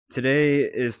Today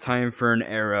is time for an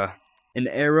era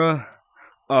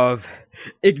of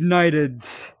ignited,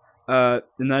 ignited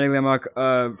Landmark,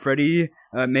 Freddy,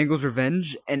 Mango's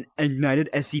Revenge, and ignited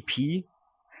SCP.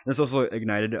 There's also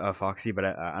ignited Foxy, but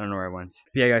I don't know where I went.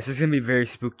 But yeah, guys, this is gonna be very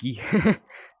spooky.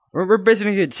 We're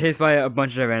basically gonna get chased by a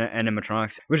bunch of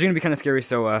animatronics, which is gonna be kind of scary.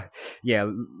 So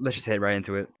yeah, let's just head right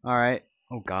into it. All right.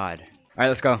 Oh God. All right,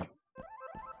 let's go.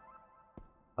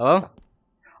 Hello?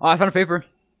 Oh, I found a paper.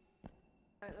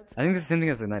 I think this is the same thing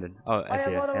as Ignited. Oh, I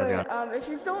see it. If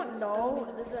you don't know,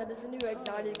 there's a new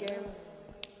Ignited game.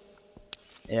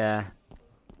 Yeah.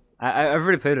 I've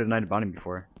already played Ignited Bonding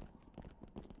before.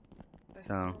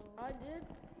 So. I did,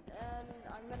 and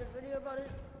I made a video about it,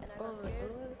 and I got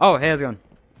scared. Oh, hey, how's it going?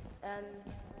 And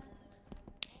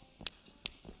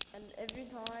every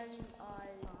time I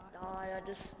die, I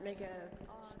just make a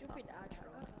stupid outro.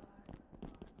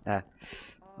 Yeah.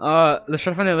 Let's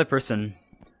try to find the other person.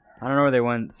 I don't know where they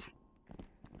went.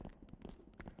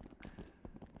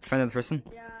 Find the other person?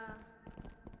 Yeah.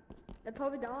 They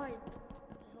probably died.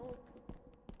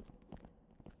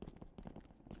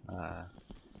 I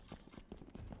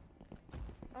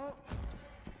hope.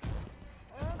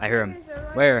 I hear him.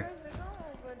 Where?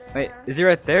 Wait, is he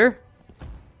right there?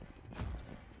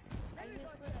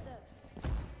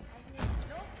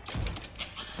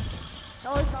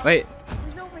 Wait.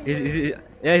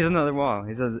 Yeah, he's on the other wall.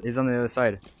 He's on the other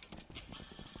side.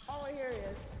 Oh, here he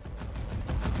is.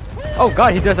 Oh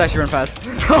God, he does actually run fast.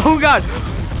 Oh God!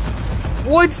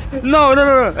 What?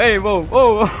 No! Hey, whoa!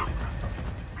 Oh,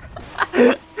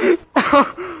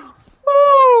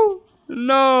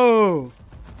 no!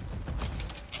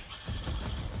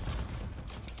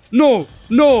 No!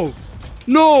 No!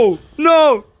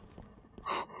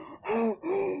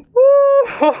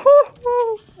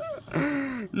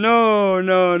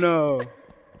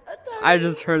 I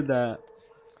just heard that.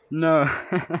 No.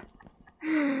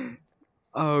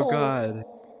 Oh God.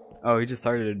 Oh, he just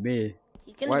targeted me.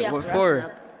 What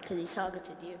for? Because he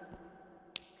targeted you.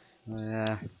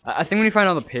 Yeah. I think when you find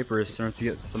all the papers in order to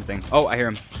get something. Oh, I hear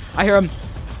him.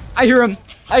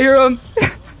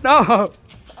 No!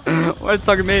 Why is it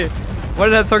talking to me? Why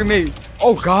did that talking to me?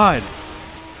 Oh God.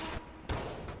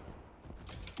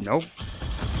 Nope.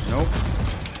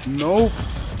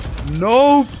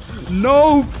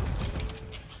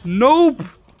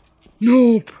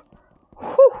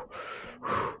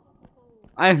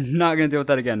 I'm not gonna deal with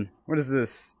that again. What is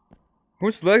this?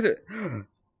 Whose legs are?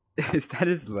 Is that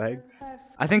his legs?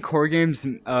 I think horror games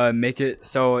make it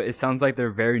so it sounds like they're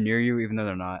very near you, even though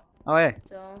they're not. Oh hey.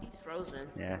 He's frozen.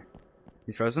 Yeah.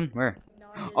 He's frozen? Where?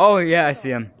 Oh yeah, I see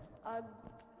him.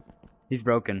 He's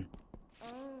broken.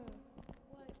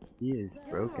 He is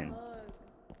broken.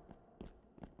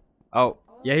 Oh,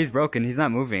 yeah, he's broken. He's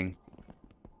not moving.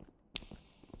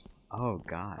 Oh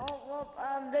God. Oh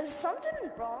well, there's something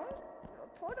wrong.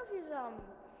 Part of his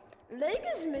leg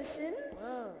is missing.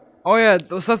 Oh yeah,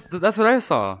 that's what I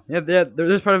saw. Yeah,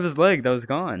 there's part of his leg that was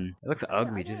gone. It looks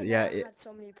ugly. Just yeah, it had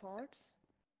so many parts.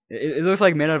 It looks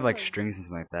like made out of like strings and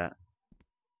something like that.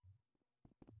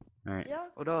 All right. Yeah.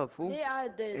 What up, fool? They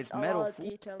added It's a metal, lot of fool.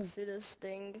 details to this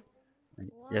thing.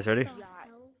 You guys ready? Yeah.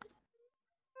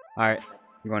 All right,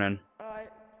 you're going in. Alright.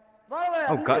 By the way,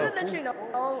 Oh, I'm God. gonna let you know.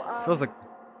 Feels like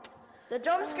The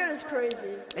jump scare is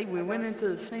crazy. Hey, we went into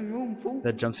the same room, fool.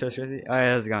 that jump scare's crazy. Oh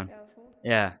yeah, it's gone. Yeah, fool.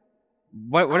 Yeah.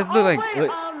 What does it look like?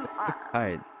 Wait,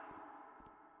 Hide.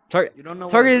 You don't know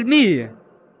what Targeted it me.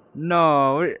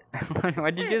 No.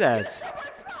 Why'd you do that? It's on my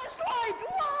flashlight!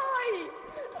 Why?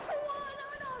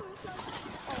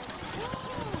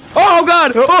 Oh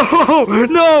God! Oh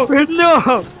no!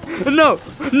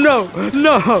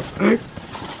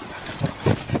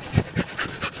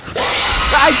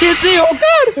 I can't see! Oh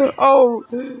God! Oh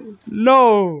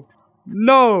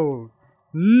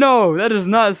no! That is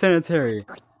not sanitary.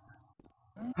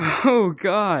 Oh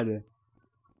God!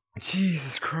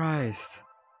 Jesus Christ!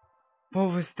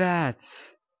 What was that?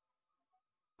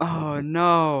 Oh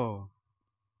no!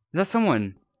 Is that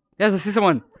someone? Yes, I see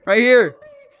someone right here.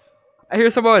 I hear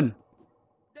someone.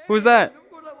 Who's that?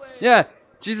 Yeah,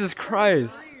 Jesus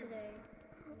Christ!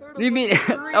 Leave me!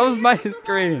 That was my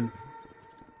screen.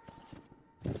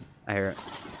 I hear it.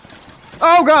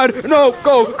 Oh God! No!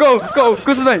 Go to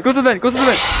the vent! Go to the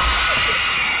vent!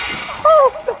 Oh,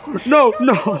 no!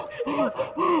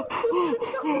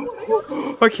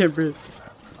 I can't breathe.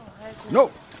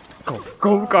 No! Go!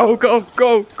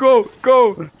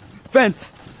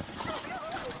 Vent!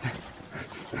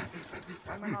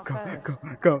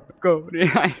 Go!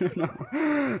 Yeah, I don't know.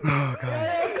 Oh God.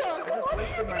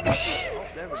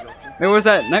 Wait, what was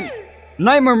that?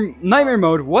 Nightmare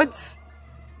mode? What?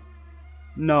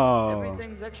 No.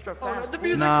 Everything's extra Oh, no, fast. the fool.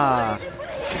 music. Nah.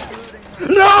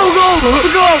 No, go!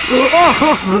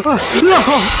 Oh, no!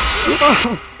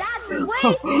 That's way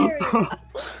scary.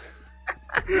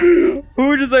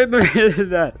 Who just like did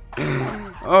that?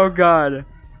 Oh god.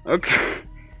 Okay.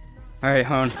 Alright,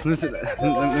 hold on. Let me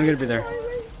get a breather.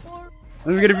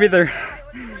 Let me get a breather.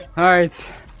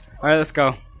 Alright. Alright, let's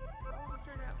go.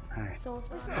 Alright.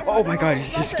 Oh my god, you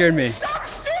just scared me. Stop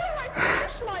stealing my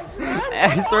flashlights, man.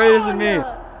 I swear it isn't me.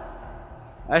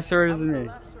 I swear it isn't me.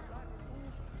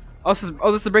 Oh, this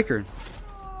is the breaker.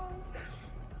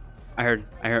 I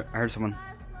heard someone.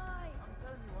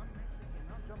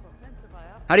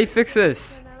 How do you fix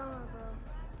this?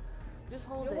 Just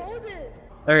hold it.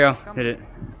 There we go. Hit it.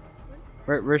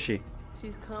 Where is she?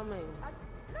 She's coming.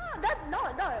 No.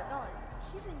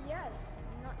 She's a yes.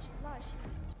 No, she's not.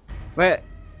 Wait.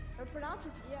 Her pronounce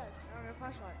it's yes. I got a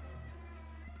flashlight.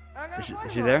 I got a Is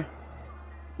flashlight. she there?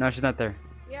 No, she's not there.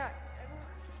 Yeah.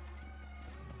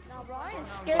 No, bro, I am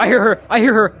scared. I hear her. I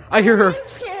hear her. I hear her. I'm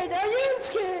scared. I am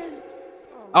scared.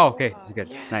 Oh, okay. That's good.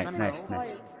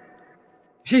 Nice.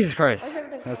 Jesus Christ.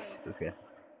 That's good.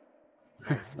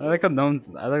 I like how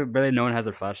barely no one has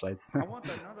their flashlights. I want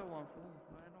another one, fool.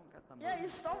 I don't get them. Yeah, you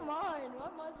stole mine.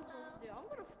 What am I supposed to do? I'm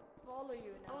gonna follow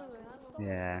you now.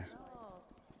 Yeah.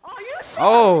 Oh, you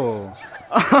Oh!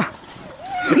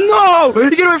 No!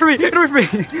 Get away from me! Get away from me!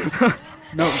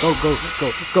 No, go.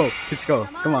 Let's go.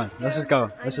 Come on. Let's just go.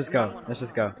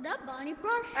 That Bonnie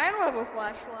brush? I don't have a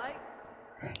flashlight.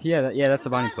 Yeah, that's a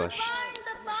Bonnie push. Find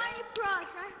the Bonnie brush.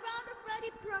 I found the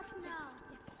Freddy brush now.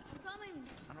 I'm coming.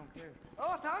 I don't care.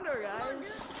 Oh, I found her, guys.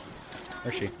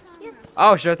 Where's she?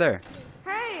 Oh, she's right there.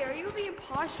 Hey, are you the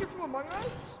imposter from Among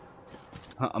Us?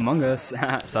 Among Us.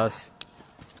 Sus.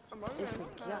 Among Us?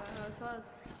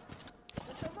 Us.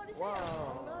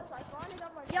 Whoa.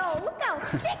 Yo, look how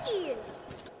thick he is.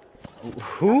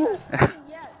 Who?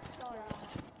 Yes, sorry.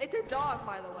 It's a dog,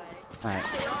 by the way. Alright.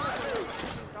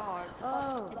 Dog.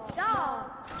 Oh, it's dog.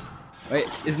 Wait,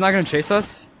 is it not gonna chase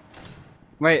us?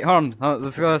 Wait, hold on.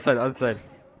 Let's go other side. Other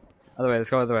way, let's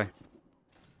go other way.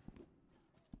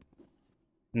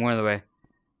 One other way.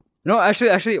 No,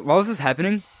 actually, while this is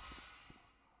happening,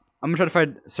 I'm gonna try to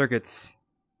find circuits.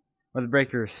 Or the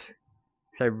breakers.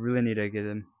 Because I really need to get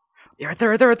them. Yeah, right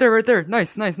there.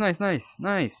 Nice.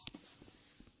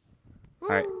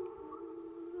 Alright.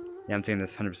 Yeah, I'm taking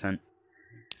this 100%.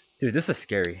 Dude, this is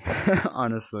scary.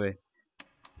 Honestly.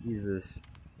 Jesus.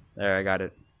 There, I got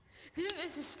it. If you think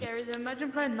this is scary, then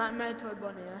imagine playing Nightmare Toy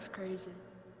Bunny. That's crazy.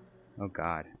 Oh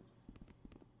god.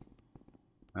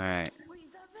 Alright.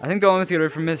 I think the only way to get away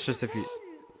from it is just if you...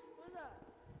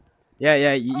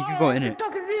 Yeah, you can go in it.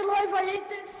 TikTok in real life, I hate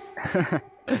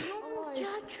this.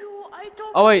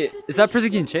 Oh wait, is that person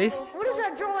getting chased? What is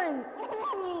that drawing?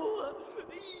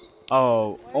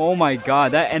 Oh my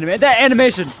god, that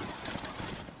animation!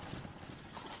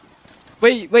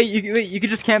 Wait, you can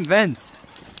just camp vents.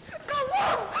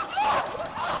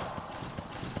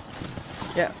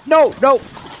 Yeah, no!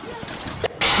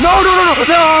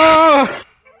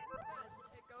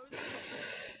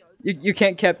 You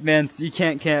can't camp vents, you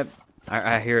can't camp.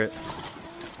 I hear it.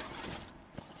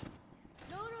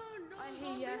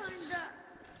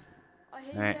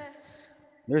 Alright.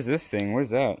 There's this thing, where's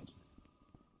that?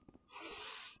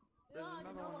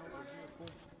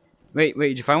 Wait,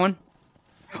 did you find one?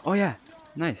 Oh yeah,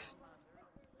 nice.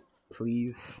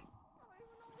 Please.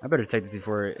 I better take this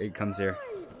before it comes here.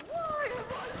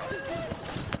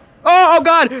 Oh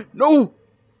god! No!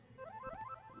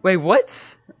 Wait,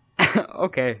 what?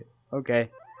 Okay.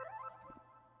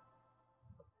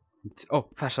 Oh,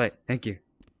 flashlight, thank you.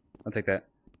 I'll take that.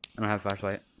 I don't have a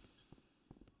flashlight.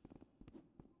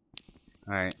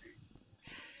 Alright.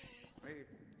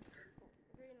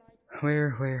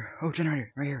 Where? Oh,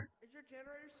 generator, right here. Is your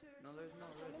generator serious? No, there's no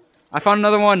red. I found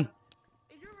another one.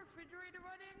 Is your refrigerator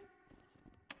running?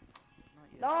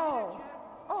 No.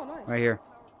 Oh, nice. Right here.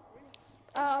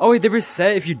 Oh wait, they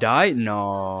reset if you die?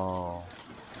 No.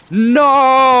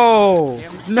 No!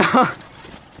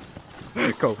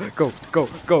 Go.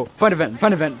 Find a vent.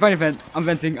 I'm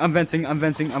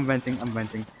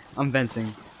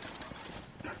venting.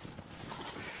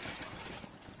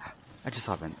 I just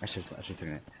saw a vent. I should have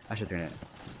taken it.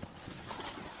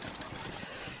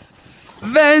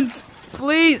 Vent!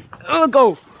 Please!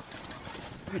 Go!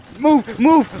 Move!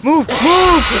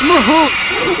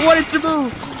 What is the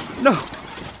move? No!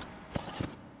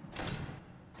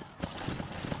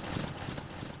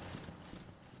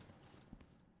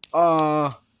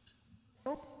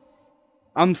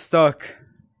 I'm stuck.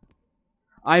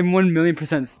 I'm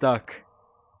 1,000,000% stuck.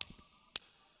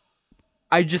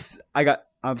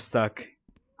 I'm stuck.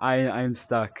 I'm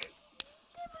stuck.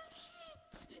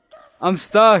 I'm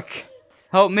stuck.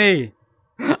 Help me.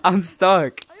 I'm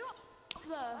stuck. Are you up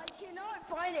there? I cannot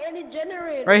find any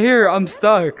generator. Right here, I'm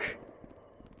stuck.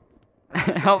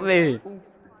 Help me. Fool.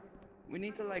 We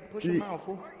need to like push him out,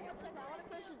 fool.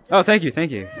 Oh, thank you,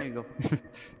 thank you. There you go.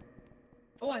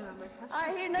 Oh, I remember.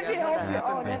 He never helped me.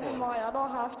 Oh, Thanks. never mind. I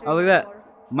don't have to. Oh, look at that.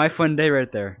 My fun day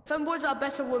right there. Femboys are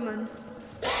better women.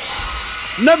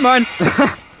 Never mind.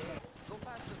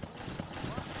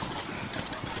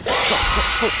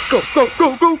 Go, go,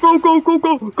 go, go, go, go, go,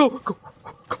 go, go, go.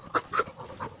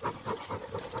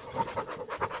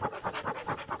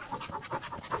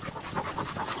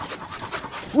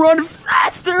 Run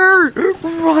faster!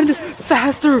 Run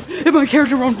faster! If my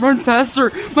character won't run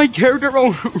faster, my character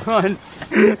won't run.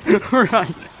 Run.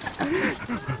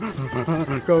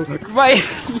 Go. Fight!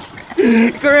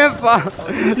 Grandpa!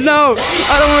 No!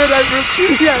 I don't want to die for.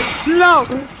 Yes! No!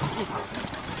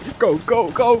 Go,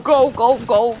 go, go, go, go,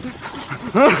 go!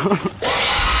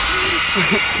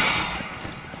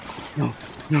 No,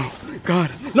 no, God,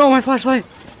 no, my flashlight!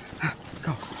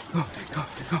 Go, go, go,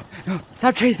 go, go!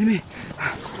 Stop chasing me!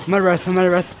 I'm out of breath, I'm out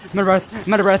of breath, I'm out of breath,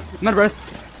 I'm out of breath, I'm out of breath!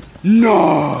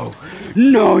 No!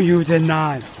 No, you did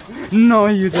not! No,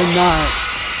 you did not!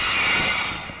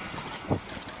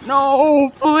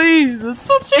 No, please! It's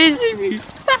still chasing me!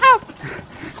 Stop!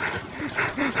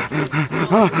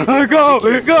 Go!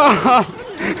 Go! Go!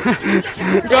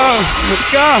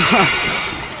 Go!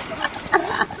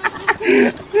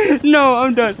 No,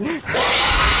 I'm done.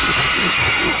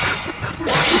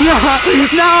 No!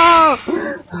 No!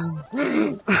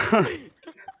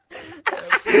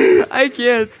 I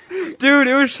can't. Dude,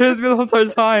 it was chasing me the whole entire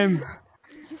time.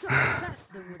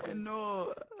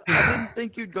 No, I didn't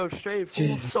think you'd go straight, fool,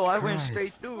 Jesus so I went Christ.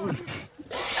 straight through. And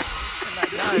I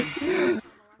died.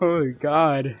 Oh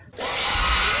God.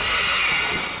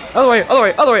 Other way, other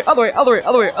way, other way, other way, other way,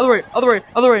 other way, other way, other way,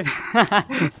 other way.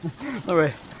 Other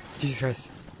way. Jesus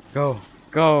Christ. Go.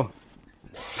 Go.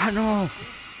 Ah, no.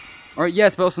 Or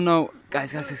yes, but also no.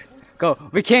 Guys, guys, guys. Go.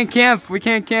 We can't camp. We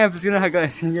can't camp. It's gonna happen,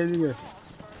 guys. Get in here.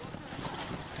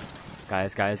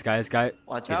 Guys, guys, guys, guys.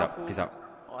 Watch Peace out, out. fool. Peace out.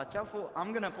 Watch out, fool.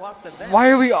 I'm gonna block the vent. Why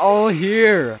are we all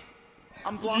here?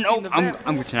 I'm blocking No, the I'm vent.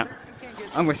 glitching out.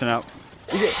 I'm glitching out.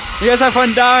 You guys have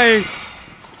fun dying.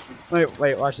 Wait,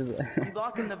 wait, watch this. I'm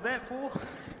blocking the vent, fool.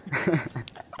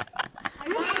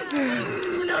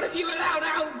 None of you allowed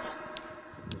out!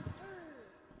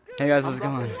 Hey guys, how's it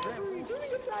going? Give me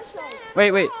the flashlight.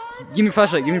 Wait, wait. Give me a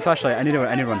flashlight. Give me a flashlight. I need one.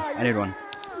 I need one. I need one.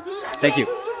 Thank you.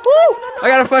 Woo! I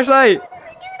got a flashlight. Give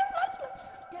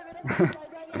me the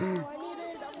flashlight right now. I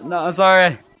need it. No, I'm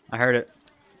sorry. I heard it.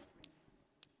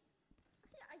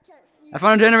 I can't see. I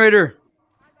found a generator.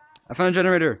 I found a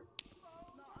generator.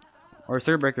 Or a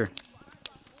circuit breaker.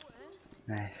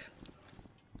 Nice.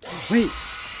 Wait.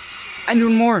 I need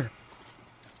one more.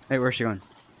 Hey, where's she going?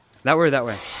 That way or that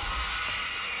way?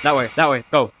 That way. That way.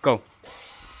 Go. Go.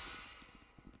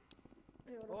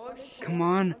 Come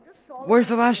on. Where's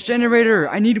the last generator?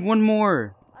 I need one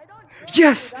more.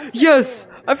 Yes! Yes!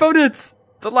 I found it!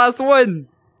 The last one!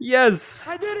 Yes!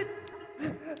 I did it.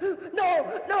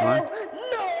 No, no, on.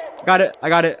 no. Got it. I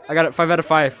got it. I got it. 5 out of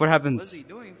 5. What What's happens? he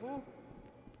doing, fool?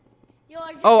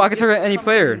 Oh, I can target any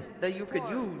player. That you could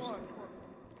use.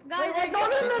 Wait,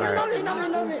 no.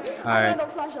 Alright.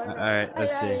 Alright,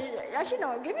 let's see. Actually,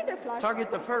 no. Give me the flashlight.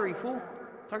 Target the furry, fool.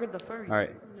 Target the furry.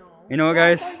 Alright. You know what,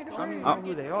 guys? I don't even know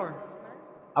who they are.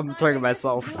 I'm targeting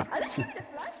myself. At least give me the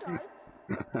flashlight. At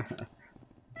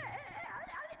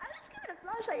least give me the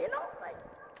flashlight. You know, like.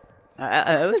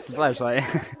 At least a flashlight.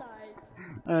 Like.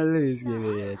 At least give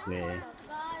it to me. Guys,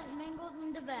 mingled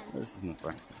in the vent. This isn't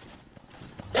fun.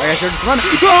 I guess you're just running.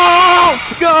 Go!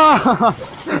 Go!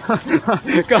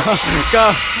 Go! Go!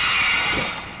 Go!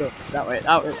 That way,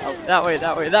 that way, that way,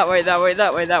 that way, that way, that way, that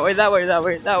way, that way, that way, that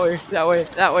way, that way, that way,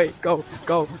 that way. Go!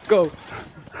 Go! Go!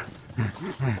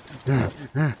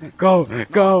 Go! I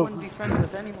Go! wouldn't be friends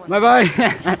with anyone. Bye bye!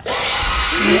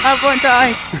 Have fun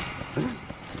time!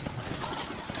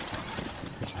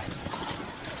 This way.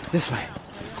 This way.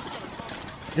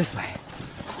 This way.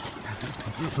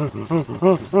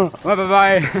 Bye bye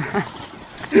bye.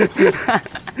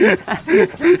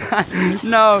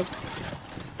 No.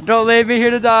 Don't leave me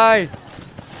here to die.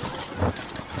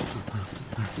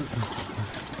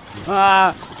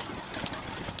 Ah.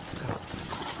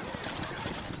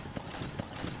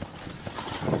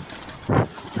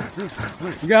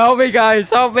 Help me, guys.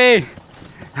 Help me.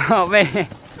 Help me.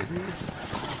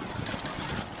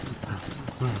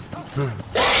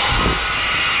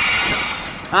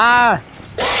 Ah.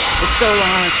 It's so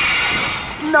long.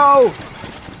 No.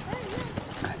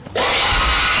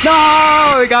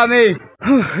 No, it got me.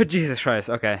 Jesus Christ.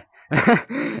 Okay.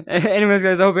 Anyways,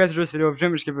 guys, I hope you guys enjoyed this video. If you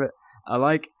enjoyed, give it a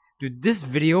like. Dude, this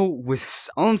video was.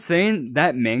 All I'm saying,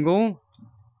 that mangle.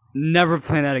 Never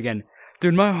playing that again.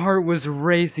 Dude, my heart was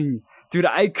racing. Dude,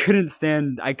 I couldn't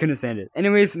stand it.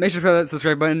 Anyways, make sure to click that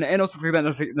subscribe button and also click that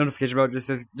notification bell just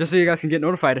so you guys can get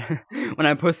notified when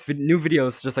I post new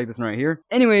videos just like this one right here.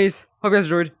 Anyways, hope you guys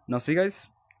enjoyed, and I'll see you guys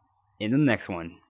in the next one.